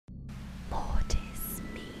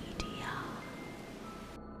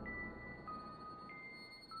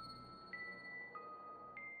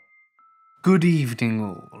Good evening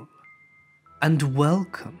all, and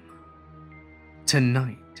welcome.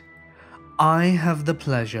 Tonight, I have the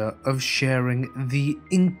pleasure of sharing the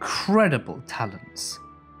incredible talents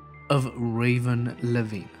of Raven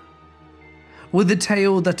Lavina, with a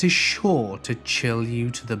tale that is sure to chill you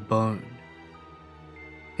to the bone.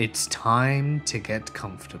 It's time to get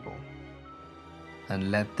comfortable and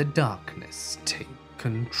let the darkness take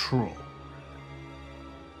control.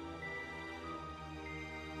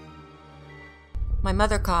 My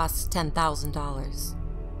mother costs $10,000.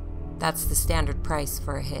 That's the standard price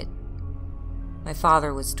for a hit. My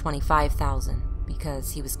father was $25,000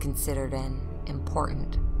 because he was considered an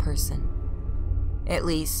important person. At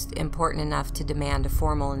least important enough to demand a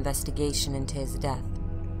formal investigation into his death.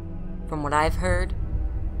 From what I've heard,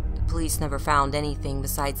 the police never found anything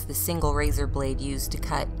besides the single razor blade used to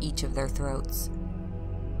cut each of their throats.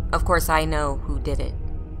 Of course, I know who did it.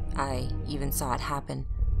 I even saw it happen.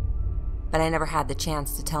 But I never had the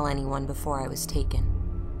chance to tell anyone before I was taken.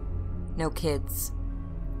 No kids.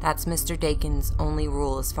 That's Mr. Dakin's only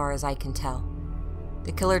rule as far as I can tell.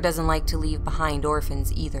 The killer doesn't like to leave behind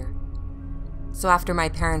orphans either. So after my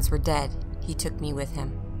parents were dead, he took me with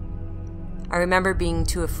him. I remember being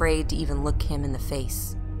too afraid to even look him in the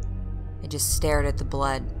face. I just stared at the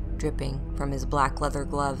blood dripping from his black leather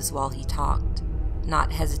gloves while he talked,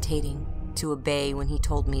 not hesitating to obey when he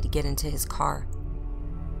told me to get into his car.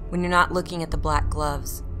 When you're not looking at the black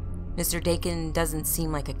gloves, Mr. Dakin doesn't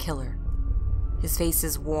seem like a killer. His face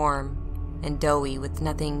is warm and doughy with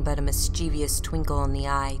nothing but a mischievous twinkle in the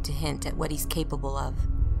eye to hint at what he's capable of.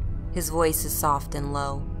 His voice is soft and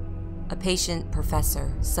low, a patient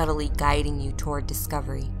professor subtly guiding you toward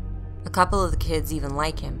discovery. A couple of the kids even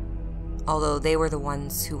like him, although they were the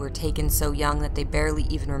ones who were taken so young that they barely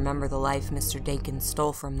even remember the life Mr. Dakin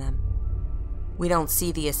stole from them. We don't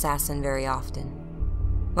see the assassin very often.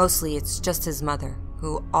 Mostly it's just his mother,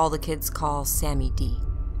 who all the kids call Sammy D.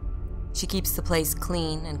 She keeps the place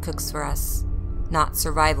clean and cooks for us. Not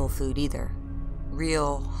survival food either.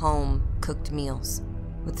 Real, home-cooked meals,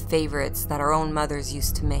 with favorites that our own mothers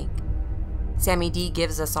used to make. Sammy D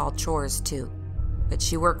gives us all chores too, but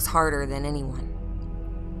she works harder than anyone.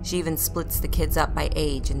 She even splits the kids up by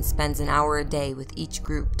age and spends an hour a day with each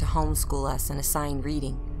group to homeschool us and assign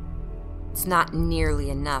reading. It's not nearly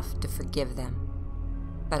enough to forgive them.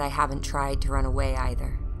 But I haven't tried to run away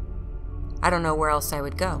either. I don't know where else I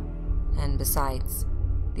would go, and besides,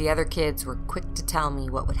 the other kids were quick to tell me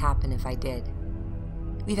what would happen if I did.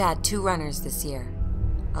 We've had 2 runners this year,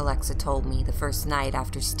 Alexa told me the first night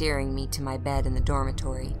after steering me to my bed in the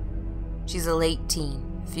dormitory. She's a late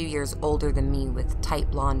teen, a few years older than me with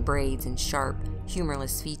tight blonde braids and sharp,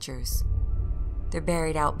 humorless features. They're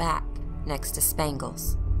buried out back, next to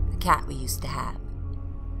Spangles, the cat we used to have.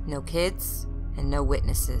 No kids, and no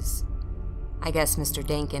witnesses. I guess Mr.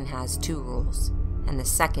 Dakin has 2 rules, and the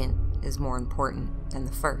second is more important than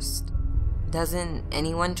the first. Doesn't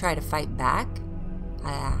anyone try to fight back?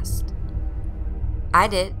 I asked. I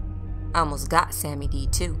did. I almost got Sammy D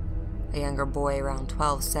too, a younger boy around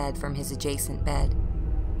 12 said from his adjacent bed.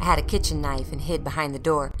 I had a kitchen knife and hid behind the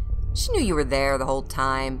door. She knew you were there the whole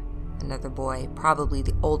time, another boy, probably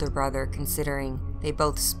the older brother considering they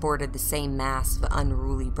both sported the same mass of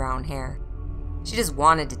unruly brown hair. She just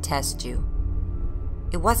wanted to test you.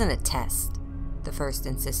 It wasn't a test, the first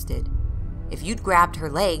insisted. If you'd grabbed her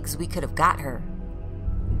legs, we could have got her.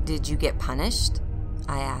 Did you get punished?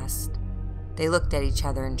 I asked. They looked at each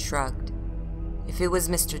other and shrugged. If it was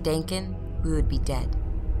Mr. Dakin, we would be dead.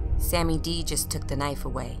 Sammy D just took the knife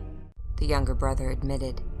away, the younger brother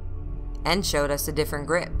admitted. And showed us a different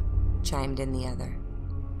grip, chimed in the other.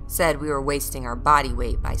 Said we were wasting our body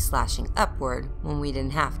weight by slashing upward when we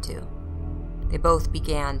didn't have to. They both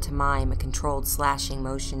began to mime a controlled slashing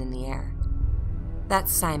motion in the air. That's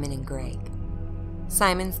Simon and Greg.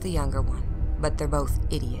 Simon's the younger one, but they're both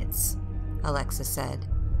idiots, Alexa said.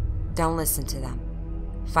 Don't listen to them.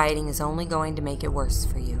 Fighting is only going to make it worse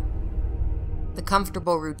for you. The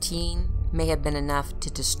comfortable routine may have been enough to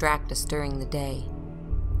distract us during the day,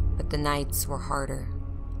 but the nights were harder.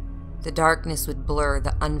 The darkness would blur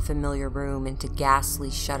the unfamiliar room into ghastly,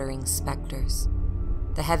 shuddering specters.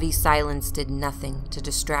 The heavy silence did nothing to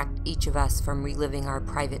distract each of us from reliving our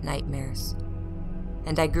private nightmares.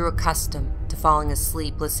 And I grew accustomed to falling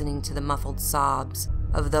asleep listening to the muffled sobs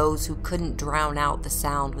of those who couldn't drown out the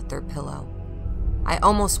sound with their pillow. I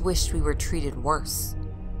almost wished we were treated worse,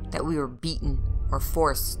 that we were beaten or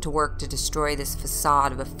forced to work to destroy this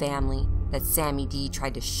facade of a family that Sammy D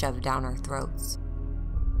tried to shove down our throats.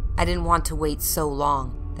 I didn't want to wait so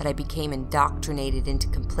long that I became indoctrinated into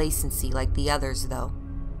complacency like the others, though.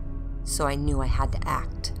 So I knew I had to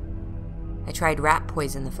act. I tried rat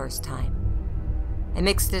poison the first time. I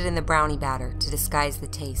mixed it in the brownie batter to disguise the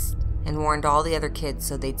taste and warned all the other kids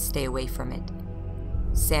so they'd stay away from it.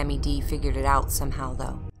 Sammy D figured it out somehow,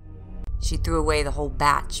 though. She threw away the whole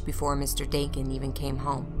batch before Mr. Dakin even came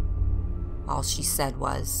home. All she said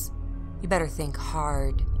was, "You better think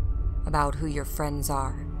hard about who your friends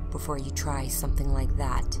are before you try something like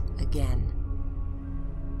that again."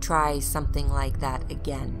 Try something like that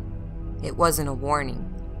again. It wasn't a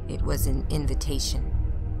warning, it was an invitation.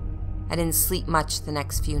 I didn't sleep much the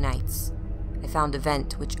next few nights. I found a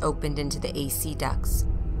vent which opened into the AC ducts,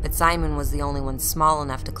 but Simon was the only one small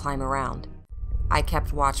enough to climb around. I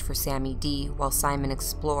kept watch for Sammy D while Simon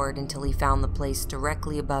explored until he found the place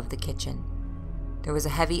directly above the kitchen. There was a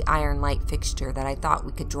heavy iron light fixture that I thought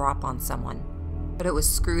we could drop on someone, but it was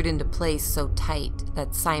screwed into place so tight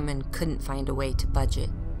that Simon couldn't find a way to budge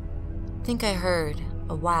it. I think I heard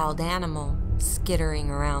a wild animal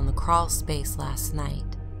skittering around the crawl space last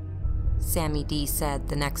night, Sammy D said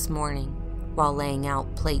the next morning while laying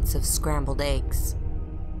out plates of scrambled eggs.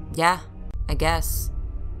 "Yeah, I guess,"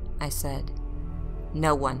 I said.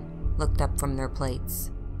 No one looked up from their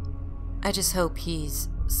plates. "I just hope he's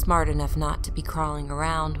smart enough not to be crawling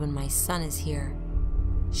around when my son is here,"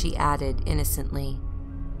 she added innocently.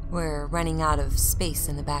 "We're running out of space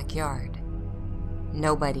in the backyard."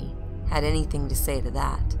 Nobody had anything to say to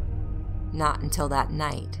that. Not until that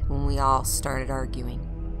night when we all started arguing.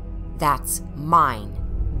 "That's mine.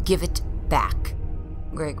 Give it back,"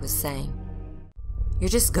 Greg was saying. "You're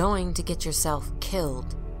just going to get yourself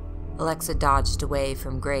killed." Alexa dodged away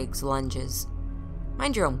from Greg's lunges.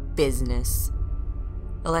 "Mind your own business."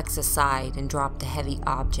 Alexa sighed and dropped a heavy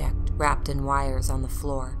object wrapped in wires on the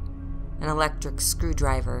floor, an electric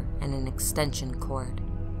screwdriver and an extension cord.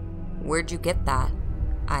 "Where'd you get that?"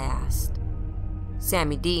 I asked.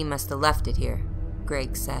 "Sammy D must have left it here,"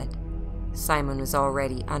 Greg said. Simon was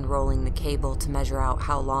already unrolling the cable to measure out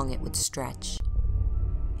how long it would stretch.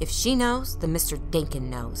 "If she knows, then Mr. Dakin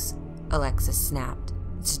knows," Alexa snapped.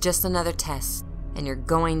 "It's just another test, and you're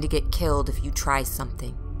going to get killed if you try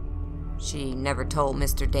something." "She never told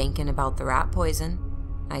Mr. Dakin about the rat poison,"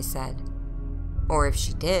 I said. "Or if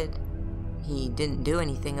she did, he didn't do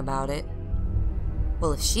anything about it."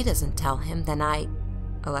 "Well, if she doesn't tell him, then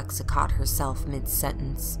Alexa caught herself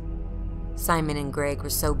mid-sentence. Simon and Greg were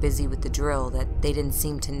so busy with the drill that they didn't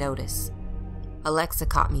seem to notice. Alexa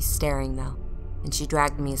caught me staring, though, and she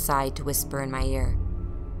dragged me aside to whisper in my ear,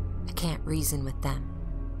 "I can't reason with them,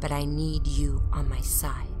 but I need you on my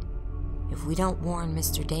side. If we don't warn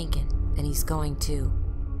Mr. Dakin, then he's going to.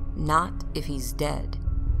 Not if he's dead.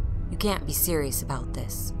 You can't be serious about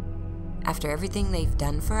this. After everything they've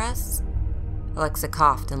done for us?" Alexa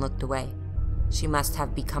coughed and looked away. She must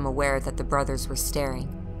have become aware that the brothers were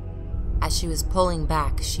staring. As she was pulling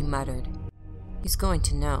back, she muttered, "He's going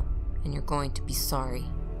to know, and you're going to be sorry."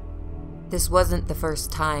 This wasn't the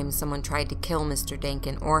first time someone tried to kill Mr.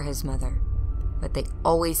 Dakin or his mother, but they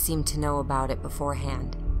always seemed to know about it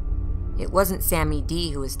beforehand. It wasn't Sammy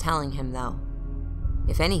D who was telling him, though.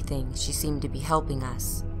 If anything, she seemed to be helping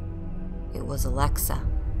us. It was Alexa.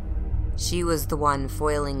 She was the one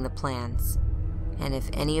foiling the plans, and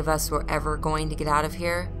if any of us were ever going to get out of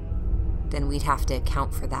here, then we'd have to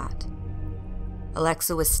account for that.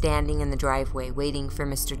 Alexa was standing in the driveway waiting for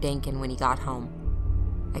Mr. Dakin when he got home.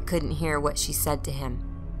 I couldn't hear what she said to him,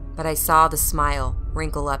 but I saw the smile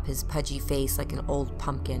wrinkle up his pudgy face like an old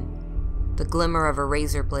pumpkin. The glimmer of a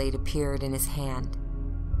razor blade appeared in his hand.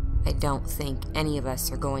 I don't think any of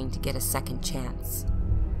us are going to get a second chance.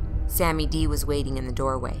 Sammy D was waiting in the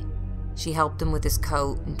doorway. She helped him with his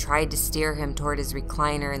coat and tried to steer him toward his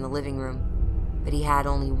recliner in the living room, but he had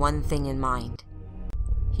only one thing in mind.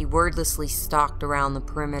 He wordlessly stalked around the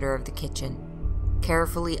perimeter of the kitchen,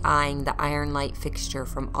 carefully eyeing the iron light fixture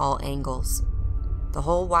from all angles. The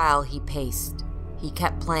whole while he paced, he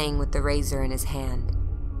kept playing with the razor in his hand,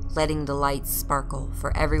 letting the light sparkle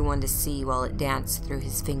for everyone to see while it danced through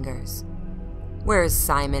his fingers. "Where is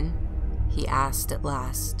Simon?" he asked at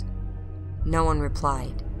last. No one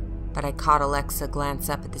replied, but I caught Alexa glance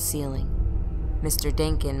up at the ceiling. Mr.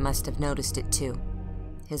 Dakin must have noticed it too.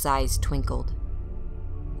 His eyes twinkled.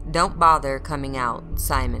 "Don't bother coming out,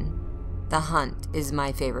 Simon. The hunt is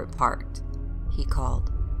my favorite part," he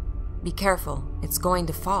called. "Be careful, it's going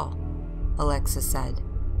to fall," Alexa said.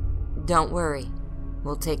 "Don't worry,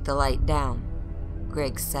 we'll take the light down,"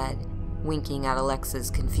 Greg said, winking at Alexa's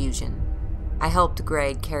confusion. I helped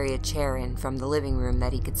Greg carry a chair in from the living room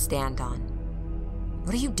that he could stand on.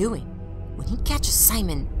 "What are you doing? When he catches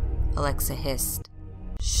Simon," Alexa hissed.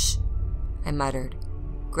 "Shh," I muttered.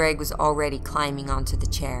 Greg was already climbing onto the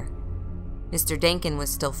chair. Mr. Dankin was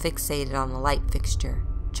still fixated on the light fixture,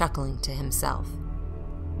 chuckling to himself.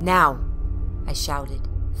 "Now!" I shouted,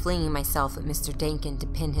 flinging myself at Mr. Dankin to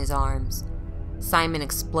pin his arms. Simon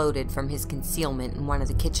exploded from his concealment in one of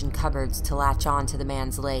the kitchen cupboards to latch on to the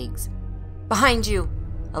man's legs. "Behind you!"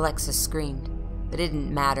 Alexa screamed, but it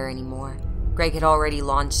didn't matter anymore. Greg had already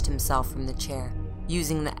launched himself from the chair,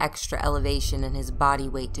 using the extra elevation and his body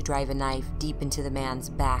weight to drive a knife deep into the man's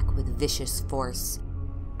back with vicious force.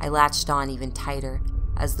 I latched on even tighter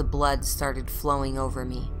as the blood started flowing over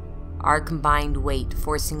me, our combined weight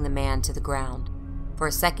forcing the man to the ground. For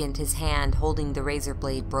a second, his hand holding the razor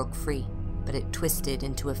blade broke free, but it twisted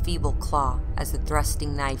into a feeble claw as the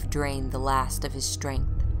thrusting knife drained the last of his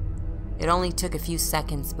strength. It only took a few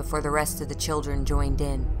seconds before the rest of the children joined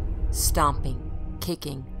in, stomping,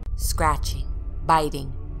 kicking, scratching,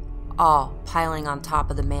 biting, all piling on top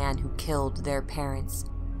of the man who killed their parents,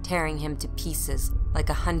 tearing him to pieces like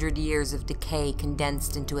 100 years of decay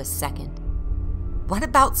condensed into a second. "What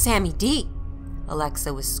about Sammy D?"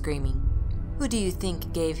 Alexa was screaming. "Who do you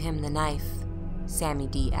think gave him the knife?" Sammy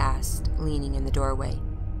D asked, leaning in the doorway.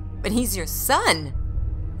 "But he's your son!"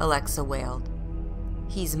 Alexa wailed.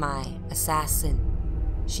 "He's my assassin,"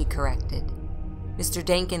 she corrected. Mr.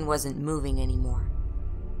 Dankin wasn't moving anymore.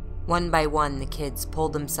 One by one, the kids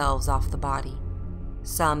pulled themselves off the body,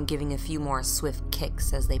 some giving a few more swift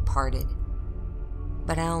kicks as they parted.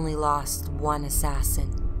 "But I only lost one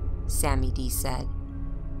assassin," Sammy D said.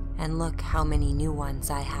 "And look how many new ones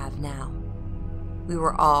I have now." We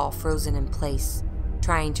were all frozen in place,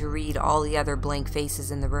 trying to read all the other blank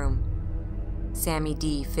faces in the room. Sammy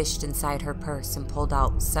D fished inside her purse and pulled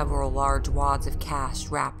out several large wads of cash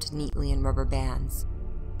wrapped neatly in rubber bands.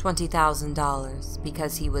 $20,000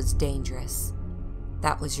 because he was dangerous.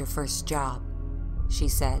 "That was your first job," she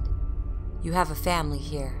said. "You have a family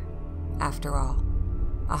here, after all.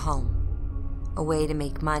 A home. A way to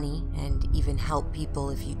make money and even help people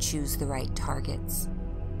if you choose the right targets.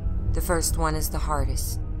 The first one is the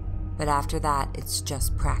hardest, but after that it's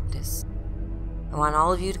just practice. I want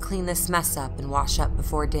all of you to clean this mess up and wash up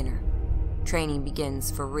before dinner. Training begins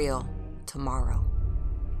for real tomorrow."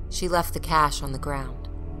 She left the cash on the ground,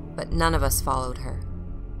 but none of us followed her.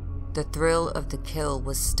 The thrill of the kill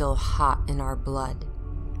was still hot in our blood.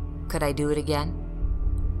 Could I do it again?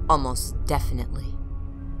 Almost definitely.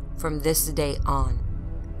 From this day on,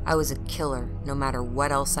 I was a killer no matter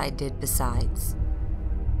what else I did besides.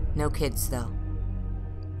 No kids, though.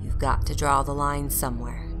 You've got to draw the line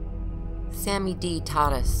somewhere. Sammy D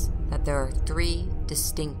taught us that there are 3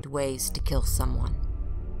 distinct ways to kill someone.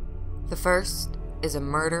 The first is a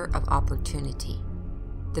murder of opportunity.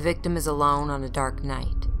 The victim is alone on a dark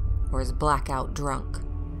night, or is blackout drunk,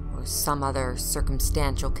 or some other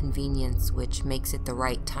circumstantial convenience which makes it the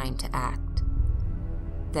right time to act.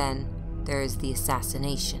 Then there is the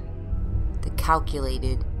assassination, the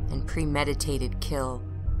calculated and premeditated kill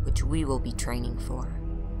which we will be training for.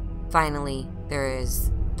 Finally, there is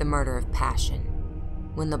the murder of passion,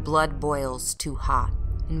 when the blood boils too hot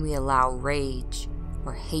and we allow rage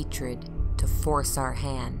or hatred to force our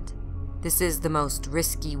hand. This is the most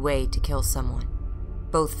risky way to kill someone,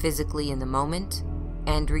 both physically in the moment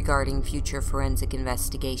and regarding future forensic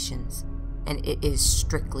investigations, and it is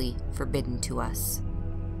strictly forbidden to us.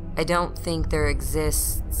 I don't think there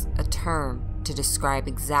exists a term to describe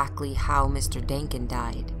exactly how Mr. Dankin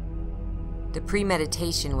died. The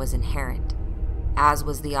premeditation was inherent, as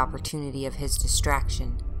was the opportunity of his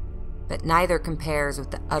distraction, but neither compares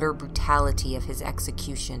with the utter brutality of his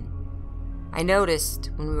execution. I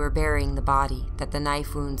noticed, when we were burying the body, that the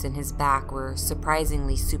knife wounds in his back were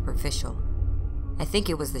surprisingly superficial. I think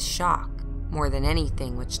it was the shock, more than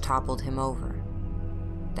anything, which toppled him over.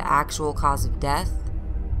 The actual cause of death?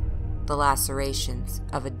 The lacerations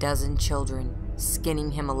of a dozen children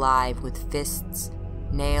skinning him alive with fists,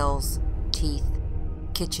 nails, teeth,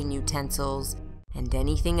 kitchen utensils, and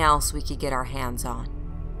anything else we could get our hands on.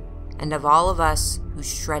 And of all of us who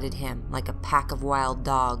shredded him like a pack of wild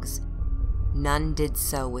dogs, none did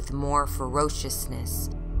so with more ferociousness,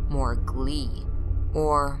 more glee,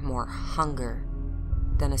 or more hunger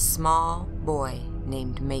than a small boy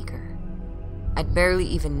named Maker. I'd barely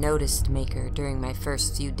even noticed Maker during my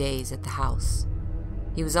first few days at the house.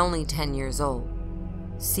 He was only 10 years old,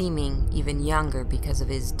 seeming even younger because of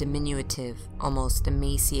his diminutive, almost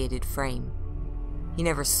emaciated frame. He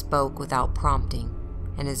never spoke without prompting,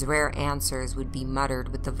 and his rare answers would be muttered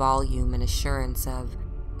with the volume and assurance of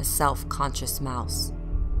a self-conscious mouse.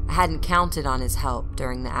 I hadn't counted on his help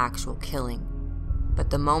during the actual killing, but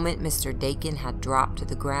the moment Mr. Dakin had dropped to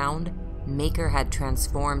the ground, Maker had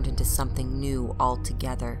transformed into something new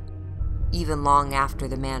altogether. Even long after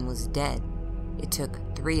the man was dead, It took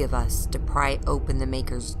 3 of us to pry open the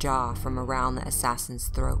Maker's jaw from around the assassin's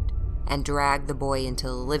throat and drag the boy into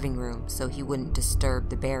the living room so he wouldn't disturb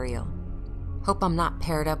the burial. "Hope I'm not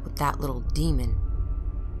paired up with that little demon,"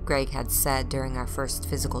 Greg had said during our first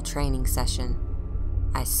physical training session.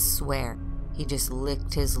 I swear, he just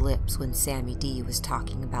licked his lips when Sammy D was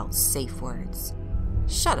talking about safe words.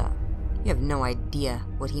 "Shut up. You have no idea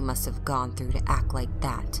what he must have gone through to act like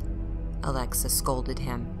that," Alexa scolded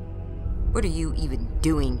him. "What are you even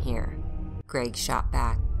doing here?" Greg shot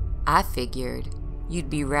back. "I figured you'd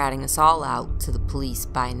be ratting us all out to the police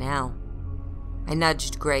by now." I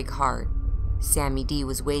nudged Greg hard. Sammy D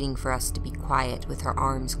was waiting for us to be quiet with her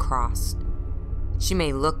arms crossed. She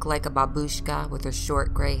may look like a babushka with her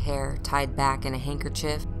short gray hair tied back in a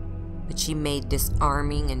handkerchief, but she made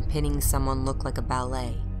disarming and pinning someone look like a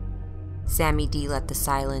ballet. Sammy D let the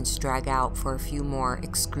silence drag out for a few more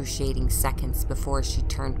excruciating seconds before she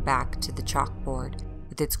turned back to the chalkboard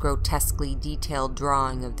with its grotesquely detailed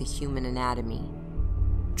drawing of the human anatomy.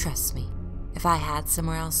 "Trust me, if I had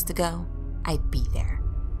somewhere else to go, I'd be there."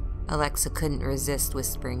 Alexa couldn't resist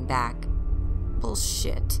whispering back.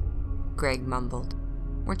 "Bullshit," Greg mumbled.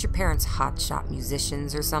 "Weren't your parents hotshot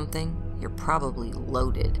musicians or something? You're probably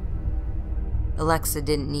loaded." Alexa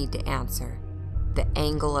didn't need to answer. The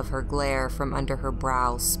angle of her glare from under her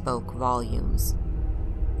brow spoke volumes.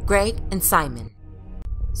 "Greg and Simon,"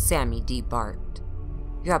 Sammy D barked.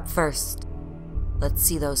 "You're up first. Let's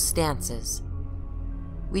see those stances."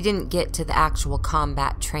 We didn't get to the actual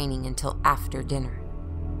combat training until after dinner.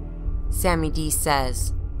 Sammy D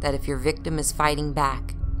says that if your victim is fighting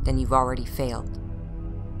back, then you've already failed.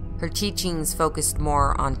 Her teachings focused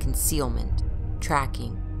more on concealment,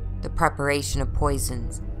 tracking, the preparation of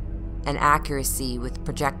poisons, and accuracy with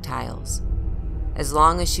projectiles. As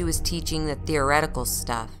long as she was teaching the theoretical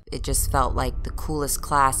stuff, it just felt like the coolest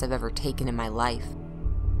class I've ever taken in my life.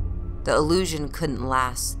 The illusion couldn't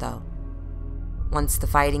last, though. Once the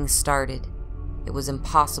fighting started, it was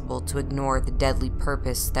impossible to ignore the deadly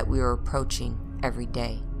purpose that we were approaching every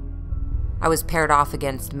day. I was paired off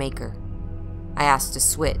against Maker. I asked to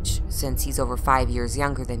switch, since he's over 5 years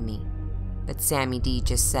younger than me, but Sammy D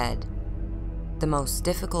just said, "The most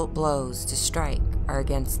difficult blows to strike are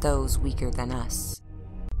against those weaker than us."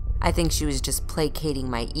 I think she was just placating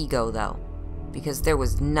my ego, though, because there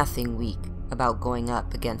was nothing weak about going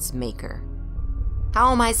up against Maker.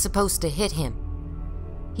 "How am I supposed to hit him?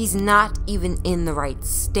 He's not even in the right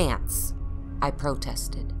stance," I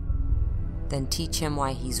protested. "Then teach him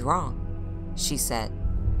why he's wrong," she said.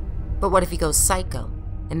 "But what if he goes psycho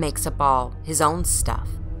and makes up all his own stuff?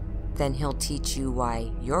 Then he'll teach you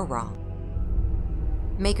why you're wrong."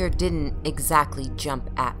 Maker didn't exactly jump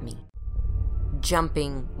at me.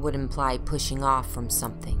 Jumping would imply pushing off from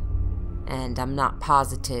something, and I'm not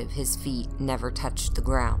positive his feet never touched the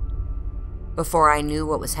ground. Before I knew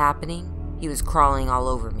what was happening, he was crawling all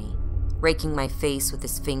over me, raking my face with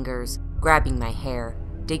his fingers, grabbing my hair,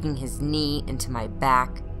 digging his knee into my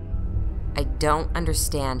back. I don't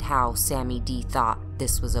understand how Sammy D thought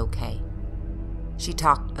this was okay. She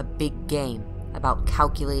talked a big game about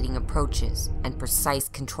calculating approaches and precise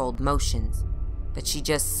controlled motions, but she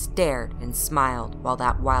just stared and smiled while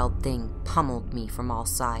that wild thing pummeled me from all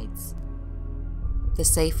sides. The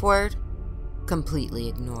safe word? Completely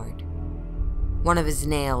ignored. One of his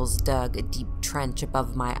nails dug a deep trench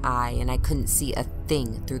above my eye, and I couldn't see a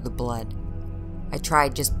thing through the blood. I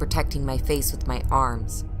tried just protecting my face with my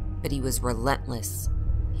arms, but he was relentless.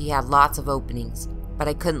 He had lots of openings, but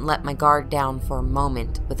I couldn't let my guard down for a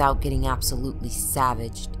moment without getting absolutely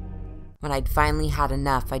savaged. When I'd finally had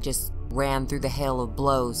enough, I just ran through the hail of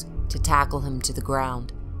blows to tackle him to the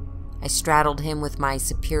ground. I straddled him with my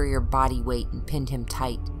superior body weight and pinned him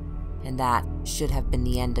tight, and that should have been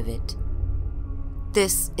the end of it.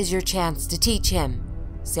 "This is your chance to teach him,"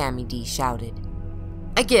 Sammy D shouted.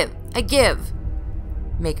 I give,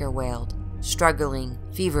 Maker wailed, struggling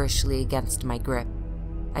feverishly against my grip.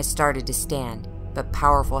 I started to stand, but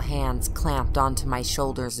powerful hands clamped onto my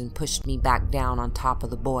shoulders and pushed me back down on top of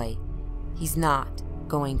the boy. He's not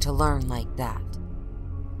going to learn like that.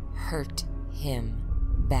 Hurt him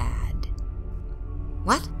bad.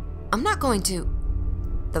 What? I'm not going to...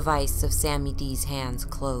 The vice of Sammy D's hands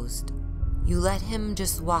closed. You let him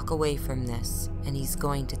just walk away from this, and he's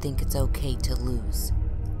going to think it's okay to lose.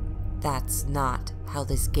 That's not how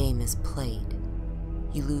this game is played.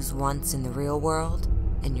 You lose once in the real world,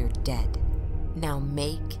 and you're dead. Now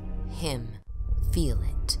make him feel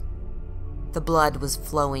it. The blood was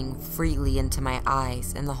flowing freely into my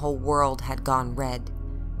eyes, and the whole world had gone red.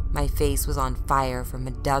 My face was on fire from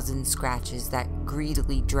a dozen scratches that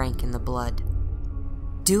greedily drank in the blood.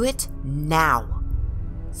 Do it now,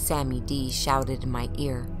 Sammy D shouted in my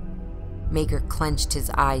ear. Maker clenched his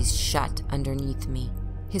eyes shut underneath me,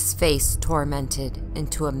 his face tormented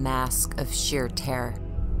into a mask of sheer terror.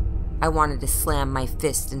 I wanted to slam my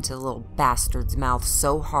fist into the little bastard's mouth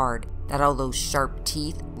so hard that all those sharp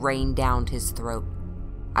teeth rained down his throat.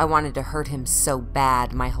 I wanted to hurt him so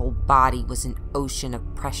bad my whole body was an ocean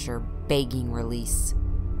of pressure begging release.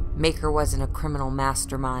 Maker wasn't a criminal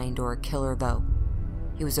mastermind or a killer, though.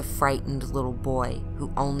 He was a frightened little boy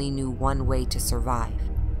who only knew one way to survive.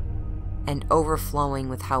 And overflowing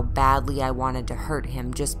with how badly I wanted to hurt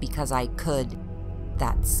him just because I could,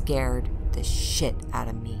 that scared the shit out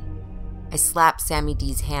of me. I slapped Sammy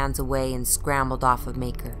D's hands away and scrambled off of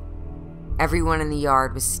Maker. Everyone in the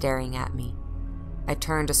yard was staring at me. I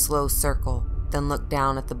turned a slow circle, then looked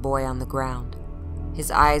down at the boy on the ground.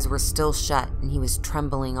 His eyes were still shut and he was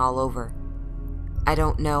trembling all over. I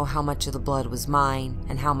don't know how much of the blood was mine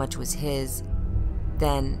and how much was his.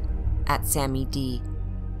 Then, at Sammy D,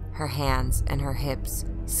 her hands and her hips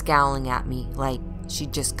scowling at me like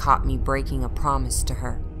she'd just caught me breaking a promise to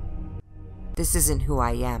her. This isn't who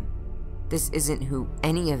I am. This isn't who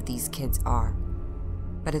any of these kids are.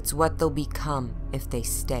 But it's what they'll become if they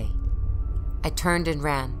stay. I turned and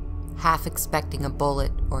ran, half expecting a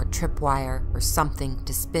bullet or a tripwire or something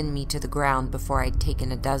to spin me to the ground before I'd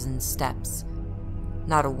taken a dozen steps.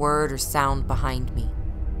 Not a word or sound behind me,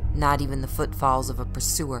 not even the footfalls of a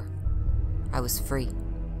pursuer. I was free.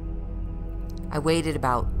 I waited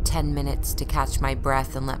about 10 minutes to catch my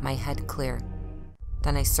breath and let my head clear.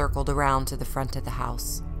 Then I circled around to the front of the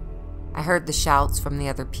house. I heard the shouts from the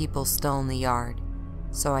other people still in the yard,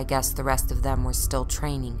 so I guess the rest of them were still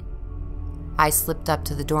training. I slipped up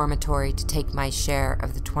to the dormitory to take my share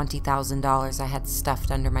of the $20,000 I had stuffed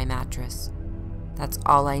under my mattress. That's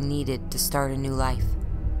all I needed to start a new life.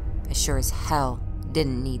 I sure as hell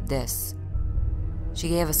didn't need this. She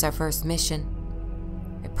gave us our first mission.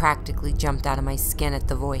 I practically jumped out of my skin at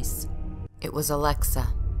the voice. It was Alexa,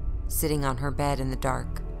 sitting on her bed in the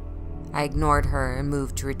dark. I ignored her and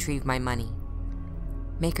moved to retrieve my money.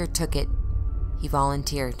 Maker took it. He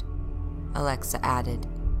volunteered, Alexa added.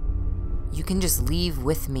 You can just leave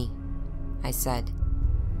with me, I said.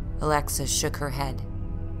 Alexa shook her head.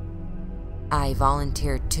 I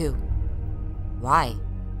volunteered too. Why?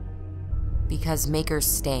 Because Maker's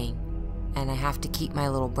staying, and I have to keep my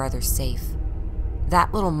little brother safe.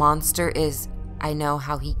 That little monster is, I know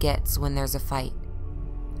how he gets when there's a fight.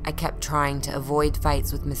 I kept trying to avoid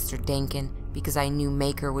fights with Mr. Dankin because I knew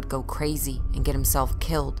Maker would go crazy and get himself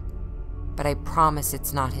killed. But I promise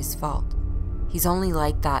it's not his fault. He's only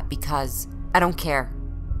like that because... I don't care,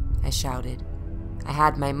 I shouted. I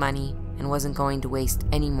had my money and wasn't going to waste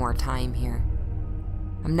any more time here.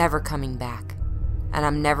 I'm never coming back, and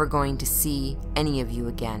I'm never going to see any of you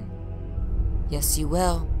again. Yes, you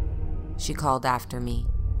will, she called after me.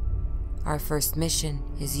 Our first mission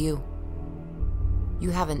is you.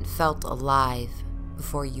 You haven't felt alive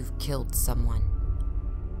before you've killed someone.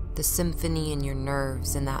 The symphony in your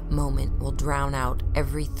nerves in that moment will drown out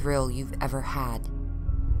every thrill you've ever had.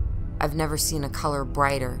 I've never seen a color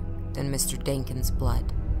brighter than Mr. Dankin's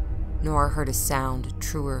blood, nor heard a sound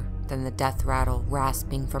truer than the death rattle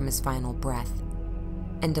rasping from his final breath.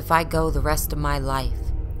 And if I go the rest of my life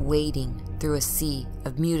wading through a sea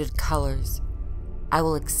of muted colors, I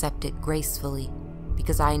will accept it gracefully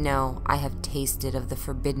because I know I have tasted of the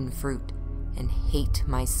forbidden fruit and hate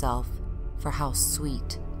myself for how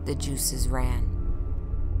sweet the juices ran.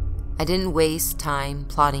 I didn't waste time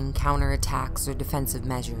plotting counterattacks or defensive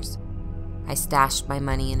measures. I stashed my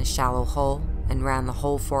money in a shallow hole and ran the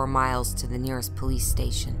whole 4 miles to the nearest police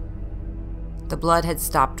station. The blood had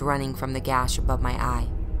stopped running from the gash above my eye,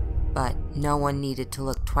 but no one needed to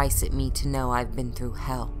look twice at me to know I've been through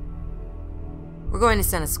hell. We're going to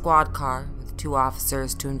send a squad car with 2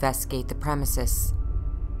 officers to investigate the premises,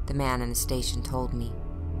 the man in the station told me.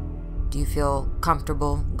 Do you feel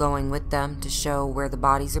comfortable going with them to show where the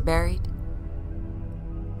bodies are buried?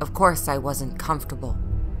 Of course I wasn't comfortable,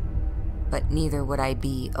 but neither would I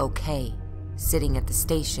be okay sitting at the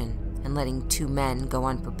station and letting 2 men go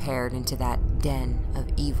unprepared into that den of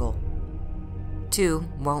evil. 2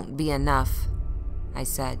 won't be enough, I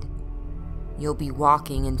said. You'll be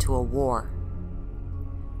walking into a war.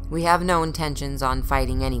 We have no intentions on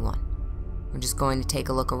fighting anyone. We're just going to take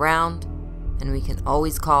a look around, and we can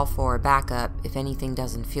always call for a backup if anything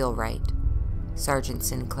doesn't feel right, Sergeant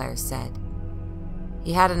Sinclair said.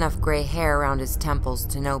 He had enough gray hair around his temples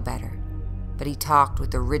to know better, but he talked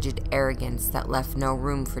with a rigid arrogance that left no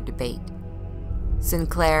room for debate.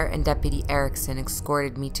 Sinclair and Deputy Erickson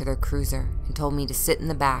escorted me to their cruiser and told me to sit in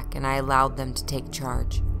the back, and I allowed them to take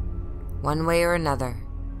charge. One way or another,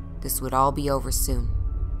 this would all be over soon.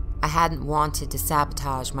 I hadn't wanted to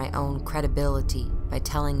sabotage my own credibility by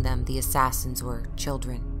telling them the assassins were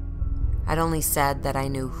children. I'd only said that I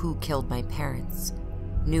knew who killed my parents,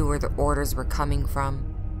 knew where the orders were coming from,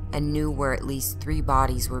 and knew where at least 3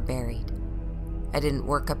 bodies were buried. I didn't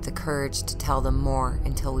work up the courage to tell them more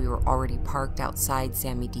until we were already parked outside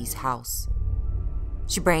Sammy D's house.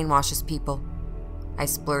 She brainwashes people, I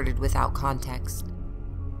splurted without context.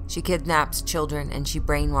 She kidnaps children and she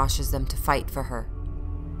brainwashes them to fight for her.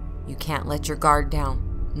 You can't let your guard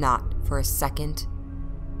down, not for a second,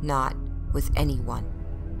 not with anyone.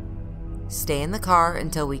 Stay in the car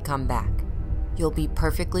until we come back. You'll be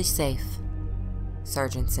perfectly safe,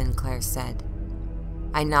 Sergeant Sinclair said.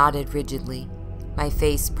 I nodded rigidly, my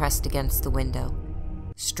face pressed against the window,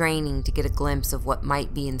 straining to get a glimpse of what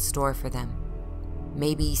might be in store for them.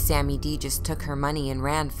 Maybe Sammy D just took her money and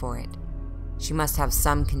ran for it. She must have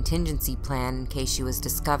some contingency plan in case she was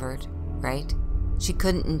discovered, right? She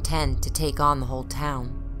couldn't intend to take on the whole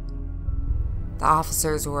town. The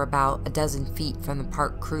officers were about a dozen feet from the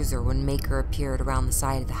parked cruiser when Maker appeared around the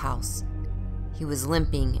side of the house. He was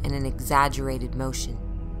limping in an exaggerated motion,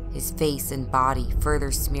 his face and body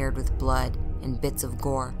further smeared with blood and bits of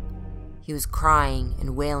gore. He was crying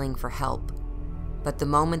and wailing for help, but the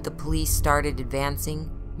moment the police started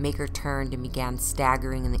advancing, Maker turned and began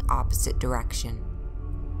staggering in the opposite direction.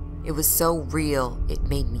 It was so real it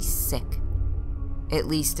made me sick, at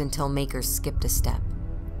least until Maker skipped a step,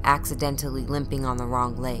 accidentally limping on the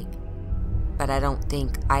wrong leg, but I don't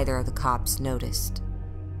think either of the cops noticed.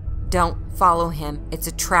 "Don't follow him, it's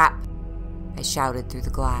a trap," I shouted through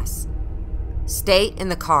the glass. "Stay in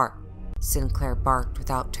the car," Sinclair barked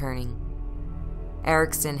without turning.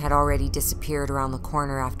 Erickson had already disappeared around the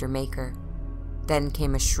corner after Maker. Then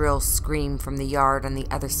came a shrill scream from the yard on the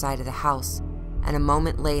other side of the house, and a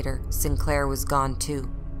moment later, Sinclair was gone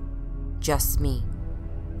too. Just me,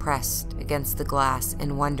 pressed against the glass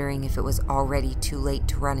and wondering if it was already too late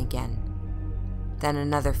to run again. Then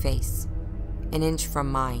another face, an inch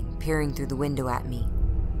from mine, peering through the window at me.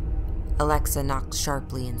 Alexa knocked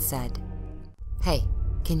sharply and said, "Hey,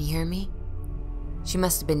 can you hear me?" She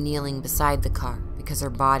must have been kneeling beside the car because her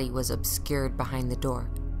body was obscured behind the door.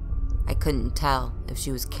 I couldn't tell if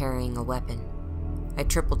she was carrying a weapon. I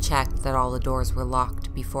triple-checked that all the doors were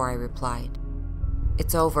locked before I replied.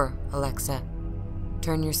 "It's over, Alexa.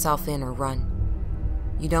 Turn yourself in or run.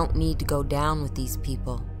 You don't need to go down with these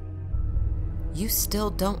people." "You still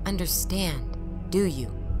don't understand, do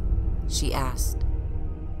you?" she asked.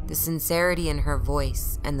 The sincerity in her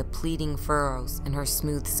voice and the pleading furrows in her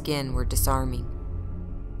smooth skin were disarming.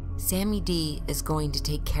 "Sammy D is going to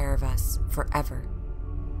take care of us forever.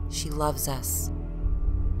 She loves us.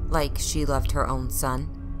 Like she loved her own son."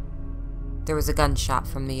 There was a gunshot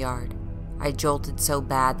from the yard. I jolted so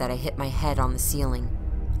bad that I hit my head on the ceiling.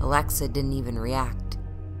 Alexa didn't even react.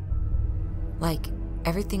 "Like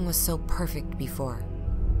everything was so perfect before,"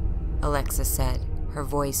 Alexa said, her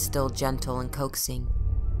voice still gentle and coaxing.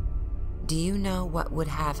 "Do you know what would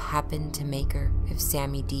have happened to Maker if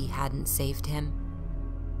Sammy D hadn't saved him?"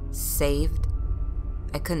 Saved?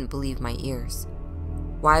 I couldn't believe my ears.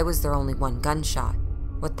 Why was there only one gunshot?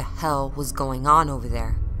 What the hell was going on over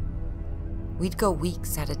there? "We'd go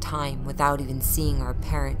weeks at a time without even seeing our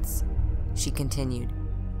parents," she continued.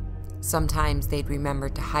 "Sometimes they'd remember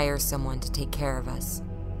to hire someone to take care of us.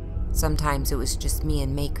 Sometimes it was just me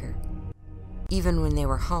and Maker. Even when they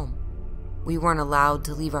were home, we weren't allowed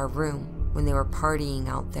to leave our room when they were partying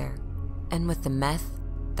out there. And with the meth,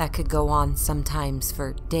 that could go on sometimes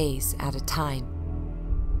for days at a time."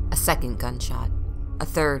 A second gunshot. A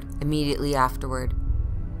third immediately afterward.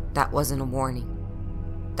 That wasn't a warning.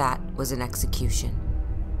 That was an execution.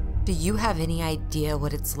 "Do you have any idea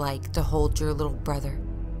what it's like to hold your little brother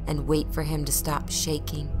and wait for him to stop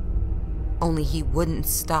shaking? Only he wouldn't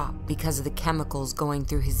stop because of the chemicals going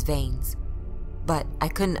through his veins. But I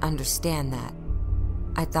couldn't understand that.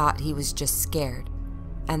 I thought he was just scared,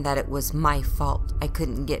 and that it was my fault I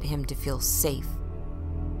couldn't get him to feel safe."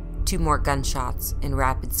 2 more gunshots in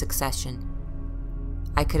rapid succession.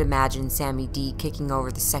 I could imagine Sammy D kicking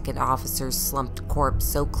over the second officer's slumped corpse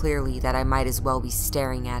so clearly that I might as well be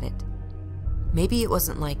staring at it. Maybe it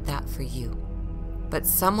wasn't like that for you, but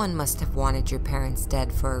someone must have wanted your parents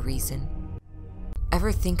dead for a reason.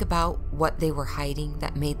 Ever think about what they were hiding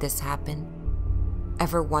that made this happen?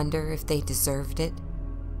 Ever wonder if they deserved it?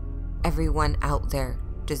 Everyone out there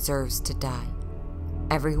deserves to die.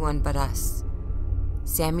 Everyone but us.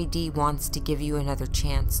 Sammy D wants to give you another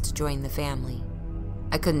chance to join the family.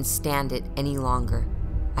 I couldn't stand it any longer.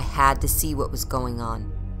 I had to see what was going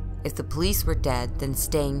on. If the police were dead, then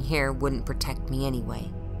staying here wouldn't protect me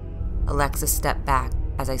anyway. Alexa stepped back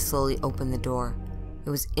as I slowly opened the door. It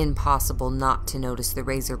was impossible not to notice the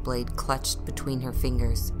razor blade clutched between her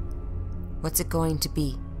fingers. What's it going to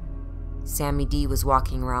be? Sammy D was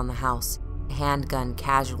walking around the house, a handgun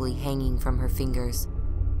casually hanging from her fingers.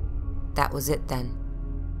 That was it then.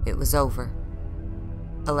 It was over.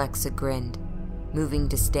 Alexa grinned, moving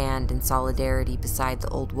to stand in solidarity beside the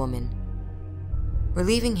old woman. We're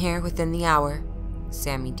leaving here within the hour,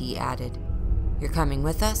 Sammy D added. You're coming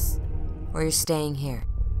with us, or you're staying here.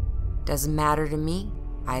 Doesn't matter to me,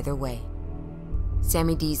 either way.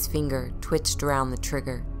 Sammy D's finger twitched around the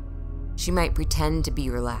trigger. She might pretend to be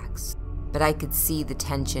relaxed, but I could see the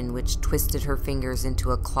tension which twisted her fingers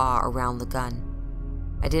into a claw around the gun.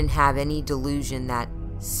 I didn't have any delusion that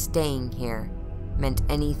staying here meant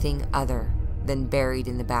anything other than buried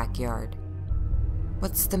in the backyard.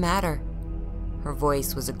 What's the matter? Her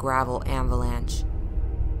voice was a gravel avalanche.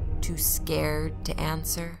 Too scared to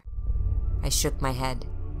answer? I shook my head.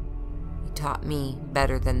 You taught me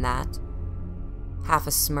better than that. Half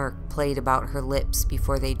a smirk played about her lips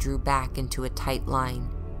before they drew back into a tight line.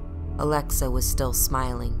 Alexa was still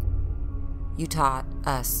smiling. You taught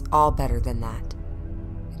us all better than that.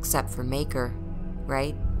 Except for Maker,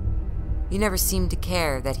 right? You never seemed to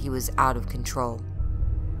care that he was out of control.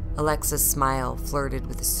 Alexa's smile flirted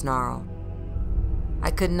with a snarl.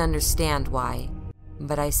 I couldn't understand why,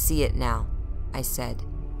 but I see it now, I said.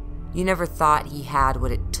 You never thought he had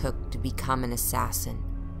what it took to become an assassin,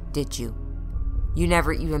 did you? You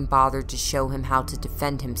never even bothered to show him how to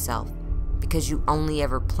defend himself, because you only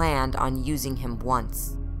ever planned on using him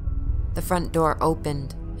once. The front door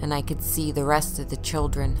opened, and I could see the rest of the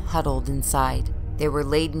children huddled inside. They were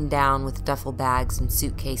laden down with duffel bags and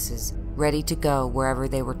suitcases, ready to go wherever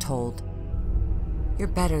they were told. You're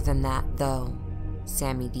better than that, though,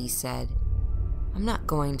 Sammy D said. I'm not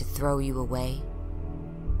going to throw you away.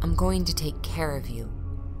 I'm going to take care of you.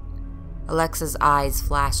 Alexa's eyes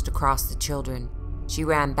flashed across the children. She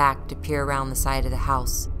ran back to peer around the side of the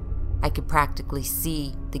house. I could practically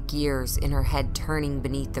see the gears in her head turning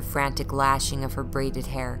beneath the frantic lashing of her braided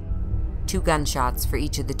hair. 2 gunshots for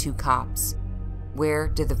each of the 2 cops. Where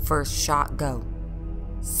did the first shot go?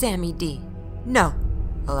 Sammy D. No,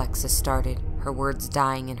 Alexa started, her words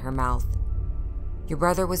dying in her mouth. Your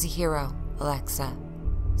brother was a hero, Alexa,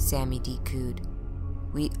 Sammy D cooed.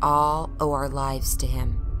 We all owe our lives to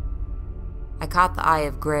him. I caught the eye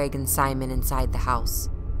of Greg and Simon inside the house.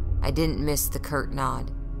 I didn't miss the curt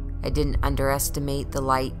nod. I didn't underestimate the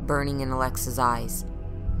light burning in Alexa's eyes.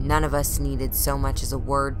 None of us needed so much as a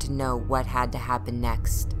word to know what had to happen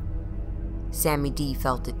next. Sammy D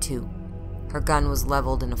felt it too. Her gun was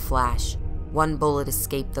leveled in a flash. 1 bullet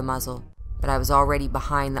escaped the muzzle, but I was already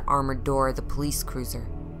behind the armored door of the police cruiser.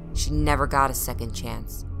 She never got a second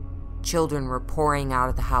chance. Children were pouring out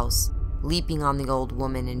of the house, leaping on the old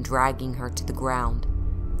woman and dragging her to the ground.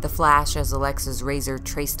 The flash as Alexa's razor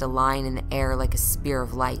traced a line in the air like a spear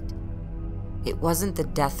of light. It wasn't the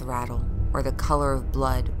death rattle or the color of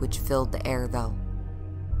blood which filled the air, though.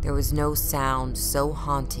 There was no sound so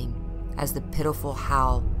haunting as the pitiful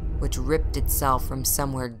howl which ripped itself from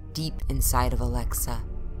somewhere deep inside of Alexa.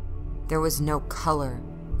 There was no color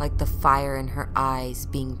like the fire in her eyes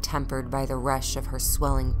being tempered by the rush of her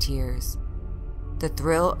swelling tears. The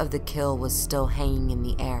thrill of the kill was still hanging in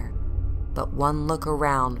the air, but one look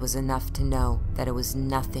around was enough to know that it was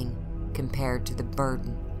nothing compared to the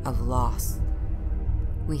burden of loss.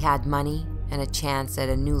 We had money and a chance at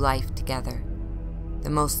a new life together. The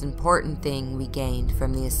most important thing we gained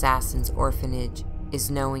from the assassin's orphanage is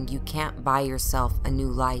knowing you can't buy yourself a new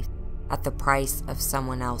life at the price of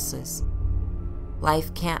someone else's.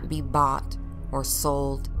 Life can't be bought or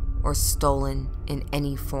sold or stolen in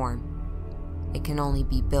any form. It can only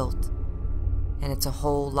be built. And it's a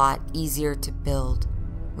whole lot easier to build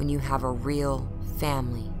when you have a real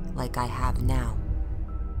family like I have now.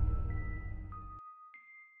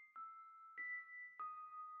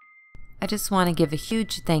 I just want to give a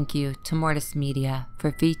huge thank you to Mortis Media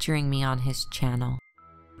for featuring me on his channel.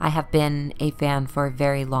 I have been a fan for a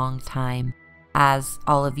very long time, as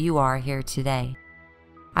all of you are here today.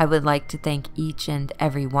 I would like to thank each and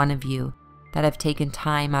every one of you that have taken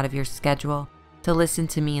time out of your schedule to listen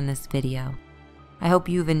to me in this video. I hope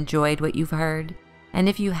you've enjoyed what you've heard, and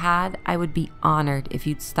if you had, I would be honored if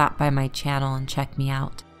you'd stop by my channel and check me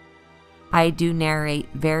out. I do narrate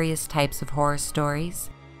various types of horror stories.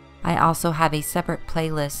 I also have a separate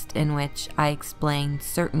playlist in which I explain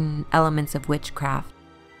certain elements of witchcraft,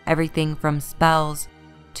 everything from spells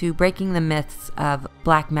to breaking the myths of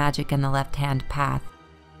black magic and the left-hand path.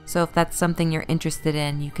 So if that's something you're interested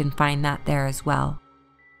in, you can find that there as well.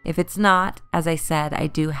 If it's not, as I said, I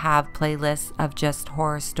do have playlists of just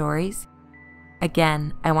horror stories.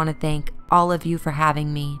 Again, I want to thank all of you for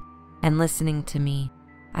having me and listening to me.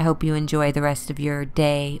 I hope you enjoy the rest of your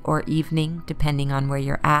day or evening, depending on where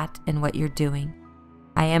you're at and what you're doing.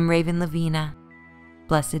 I am Raven Lavina.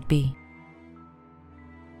 Blessed be.